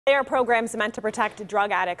They are programs meant to protect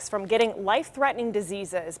drug addicts from getting life-threatening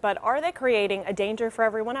diseases, but are they creating a danger for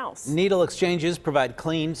everyone else? Needle exchanges provide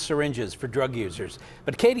clean syringes for drug users.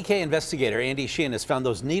 But KDKA investigator Andy Sheehan has found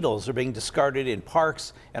those needles are being discarded in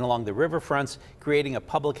parks and along the riverfronts, creating a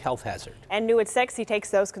public health hazard. And new at 6, he takes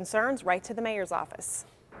those concerns right to the mayor's office.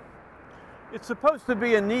 It's supposed to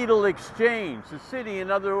be a needle exchange. The city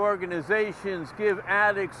and other organizations give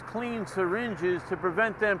addicts clean syringes to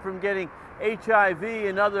prevent them from getting HIV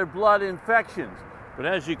and other blood infections. But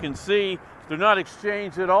as you can see, they're not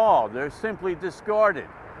exchanged at all. They're simply discarded.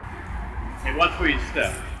 Hey, watch where you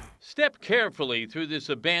step. Step carefully through this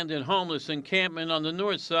abandoned homeless encampment on the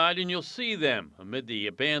north side and you'll see them amid the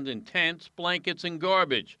abandoned tents, blankets, and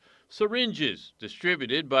garbage. Syringes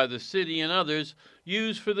distributed by the city and others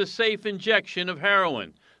used for the safe injection of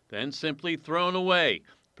heroin, then simply thrown away,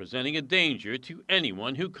 presenting a danger to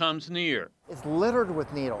anyone who comes near. It's littered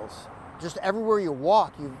with needles. Just everywhere you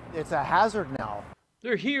walk, it's a hazard now.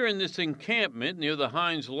 They're here in this encampment near the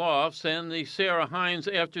Hines Lofts and the Sarah Hines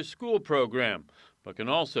after-school program, but can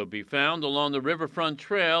also be found along the riverfront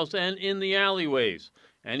trails and in the alleyways,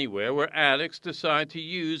 anywhere where addicts decide to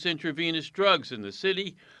use intravenous drugs in the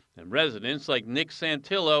city, and residents like Nick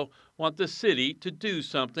Santillo want the city to do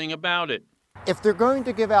something about it. If they're going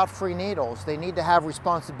to give out free needles, they need to have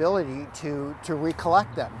responsibility to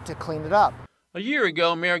recollect them, to clean it up. A year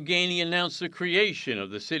ago, Mayor Gainey announced the creation of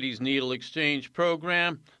the city's needle exchange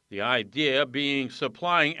program, the idea being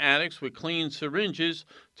supplying addicts with clean syringes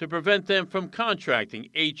to prevent them from contracting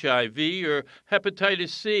HIV or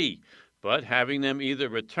hepatitis C, but having them either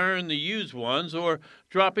return the used ones or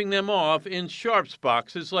dropping them off in sharps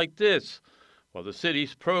boxes like this. While the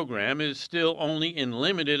city's program is still only in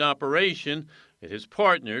limited operation, it has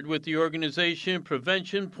partnered with the organization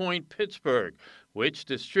Prevention Point Pittsburgh, which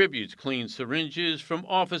distributes clean syringes from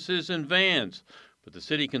offices and vans. But the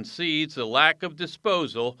city concedes the lack of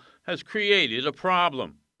disposal has created a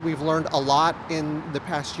problem. We've learned a lot in the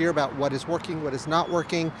past year about what is working, what is not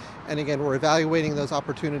working, and again, we're evaluating those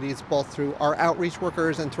opportunities both through our outreach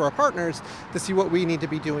workers and through our partners to see what we need to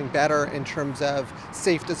be doing better in terms of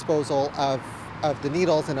safe disposal of the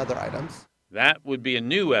needles and other items. That would be a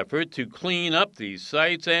new effort to clean up these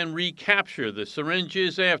sites and recapture the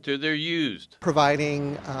syringes after they're used.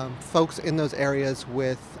 Providing folks in those areas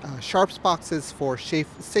with sharps boxes for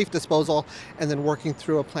safe disposal, and then working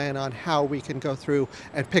through a plan on how we can go through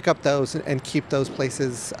and pick up those and keep those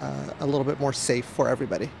places a little bit more safe for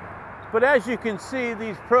everybody. But as you can see,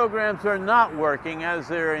 these programs are not working as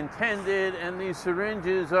they're intended, and these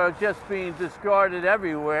syringes are just being discarded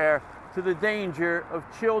everywhere, to the danger of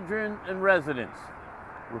children and residents.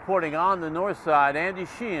 Reporting on the north side, Andy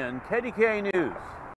Sheehan, KDKA News.